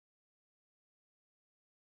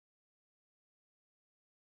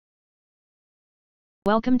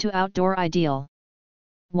Welcome to Outdoor Ideal.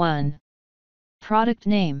 1. Product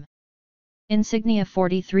name. Insignia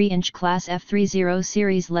 43-inch Class F30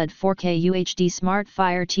 Series LED 4K UHD Smart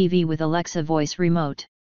Fire TV with Alexa voice remote.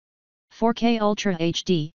 4K Ultra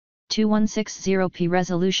HD, 2160p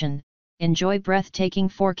resolution. Enjoy breathtaking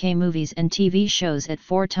 4K movies and TV shows at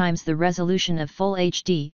 4 times the resolution of Full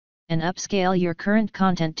HD, and upscale your current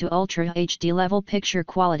content to Ultra HD level picture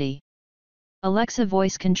quality. Alexa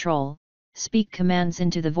voice control. Speak commands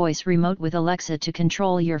into the voice remote with Alexa to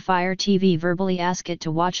control your Fire TV. Verbally ask it to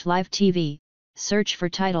watch live TV, search for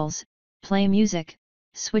titles, play music,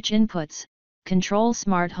 switch inputs, control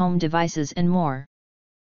smart home devices and more.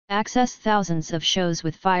 Access thousands of shows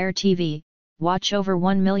with Fire TV, watch over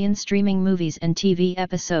 1 million streaming movies and TV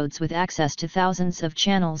episodes with access to thousands of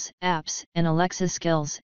channels, apps, and Alexa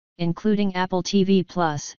skills, including Apple TV+,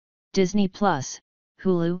 Disney+,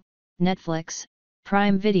 Hulu, Netflix,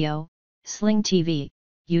 Prime Video, Sling TV,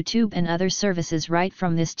 YouTube and other services right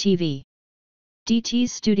from this TV.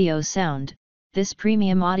 DT's Studio Sound. This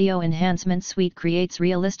premium audio enhancement suite creates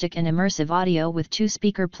realistic and immersive audio with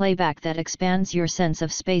 2-speaker playback that expands your sense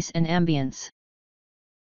of space and ambience.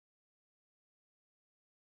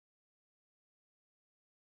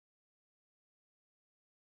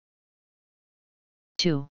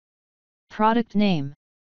 Two. Product name.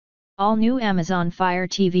 All new Amazon Fire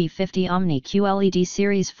TV 50 Omni QLED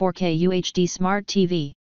Series 4K UHD Smart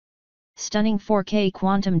TV. Stunning 4K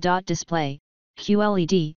quantum dot display,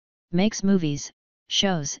 QLED, makes movies,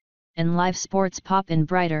 shows, and live sports pop in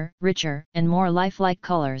brighter, richer, and more lifelike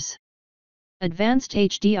colors. Advanced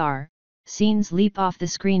HDR, scenes leap off the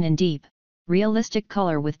screen in deep, realistic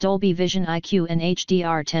color with Dolby Vision IQ and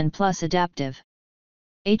HDR10 Plus adaptive.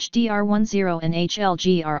 HDR10 and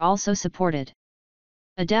HLG are also supported.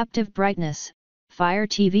 Adaptive brightness. Fire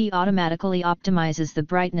TV automatically optimizes the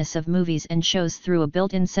brightness of movies and shows through a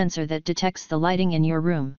built-in sensor that detects the lighting in your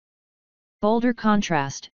room. Bolder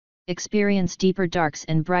contrast. Experience deeper darks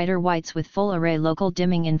and brighter whites with full array local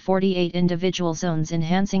dimming in 48 individual zones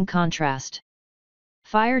enhancing contrast.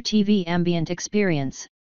 Fire TV Ambient Experience.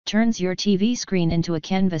 Turns your TV screen into a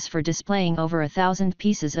canvas for displaying over 1,000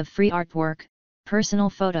 pieces of free artwork, personal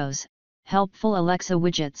photos, helpful Alexa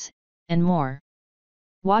widgets, and more.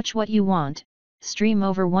 Watch what you want, stream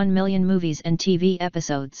over 1 million movies and TV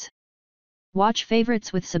episodes. Watch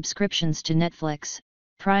favorites with subscriptions to Netflix,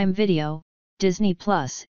 Prime Video, Disney+,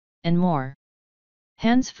 and more.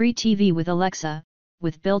 Hands-free TV with Alexa,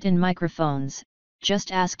 with built-in microphones.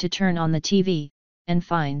 Just ask to turn on the TV, and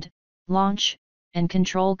find, launch, and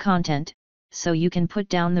control content, so you can put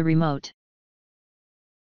down the remote.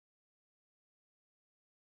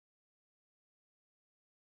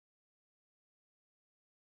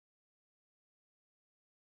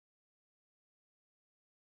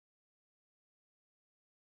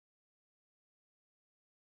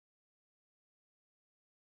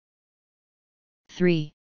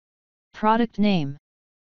 Three. Product name.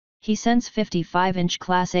 Hisense 55-inch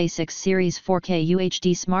Class A6 Series 4K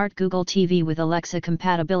UHD Smart Google TV with Alexa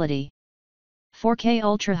compatibility. 4K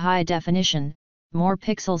Ultra High Definition, more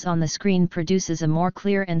pixels on the screen produces a more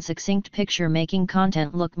clear and succinct picture making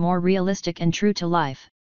content look more realistic and true to life.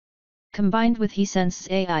 Combined with Hisense's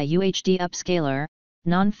AI UHD upscaler,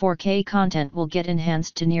 non-4K content will get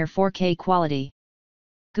enhanced to near 4K quality.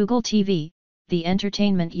 Google TV, the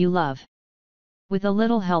entertainment you love. With a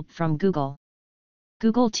little help from Google.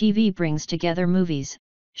 Google TV brings together movies,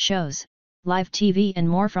 shows, live TV and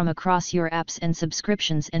more from across your apps and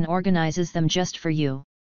subscriptions and organizes them just for you.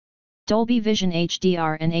 Dolby Vision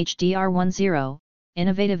HDR and HDR10,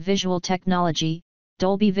 innovative visual technology.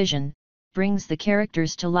 Dolby Vision brings the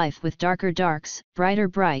characters to life with darker darks, brighter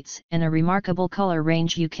brights, and a remarkable color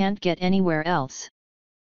range you can't get anywhere else.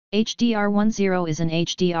 HDR10 is an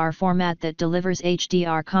HDR format that delivers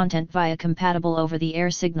HDR content via compatible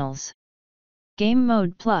over-the-air signals. Game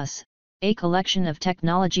Mode Plus, a collection of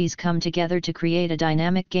technologies come together to create a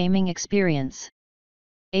dynamic gaming experience.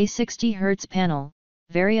 A 60 Hz panel,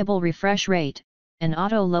 variable refresh rate, and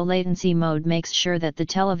auto low latency mode makes sure that the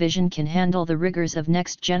television can handle the rigors of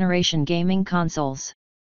next-generation gaming consoles.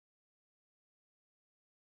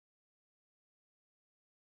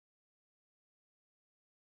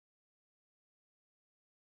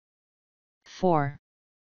 Four.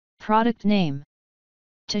 Product name.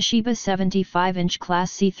 Toshiba 75-inch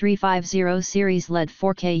Class C350 Series LED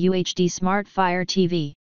 4K UHD Smart Fire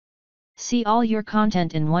TV. See all your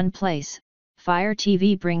content in one place. Fire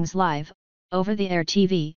TV brings live, over-the-air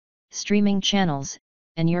TV, streaming channels,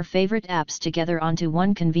 and your favorite apps together onto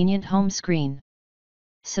one convenient home screen.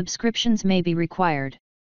 Subscriptions may be required.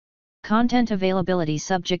 Content availability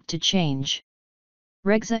subject to change.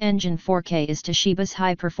 Regza Engine 4K is Toshiba's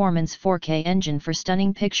high-performance 4K engine for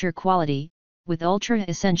stunning picture quality, with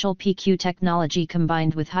ultra-essential PQ technology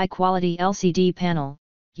combined with high-quality LCD panel.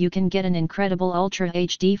 You can get an incredible Ultra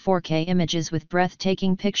HD 4K images with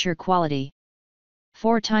breathtaking picture quality.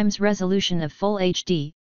 4 times resolution of Full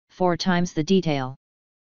HD, 4 times the detail.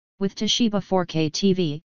 With Toshiba 4K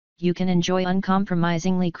TV, you can enjoy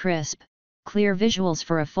uncompromisingly crisp, clear visuals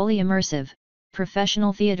for a fully immersive,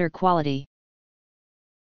 professional theater quality.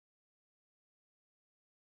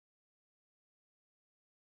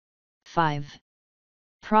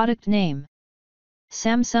 Product name: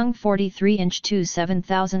 Samsung 43-inch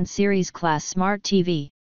 7000 series class Smart TV.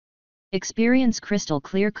 Experience crystal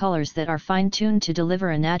clear colors that are fine-tuned to deliver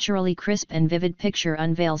a naturally crisp and vivid picture.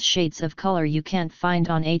 Unveils shades of color you can't find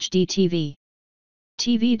on HD TV.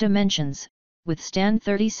 TV dimensions: withstand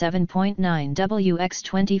 37.9 W x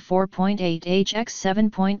 24.8 H x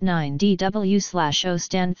 7.9 DW/O,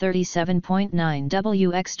 stand 37.9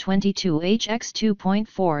 W x 22 H x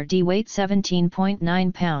 2.4 D, weight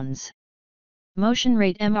 17.9 pounds. Motion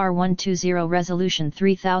rate MR120, resolution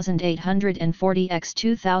 3840 x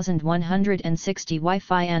 2160,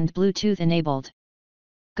 Wi-Fi and Bluetooth enabled.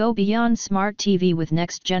 Go beyond smart TV with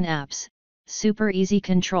next-gen apps, super easy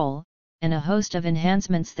control, and a host of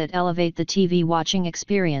enhancements that elevate the TV watching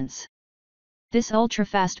experience. This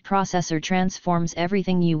ultra-fast processor transforms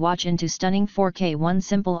everything you watch into stunning 4K. One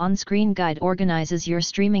simple on-screen guide organizes your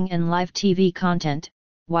streaming and live TV content,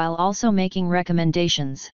 while also making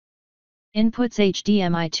recommendations. Inputs: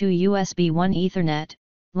 HDMI 2, USB 1, Ethernet,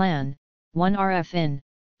 LAN, 1 RF in,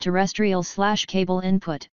 terrestrial/cable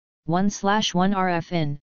input, 1/1 RF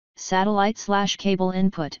in, satellite/cable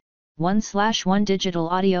input, 1/1 digital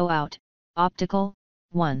audio out, optical,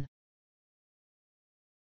 1.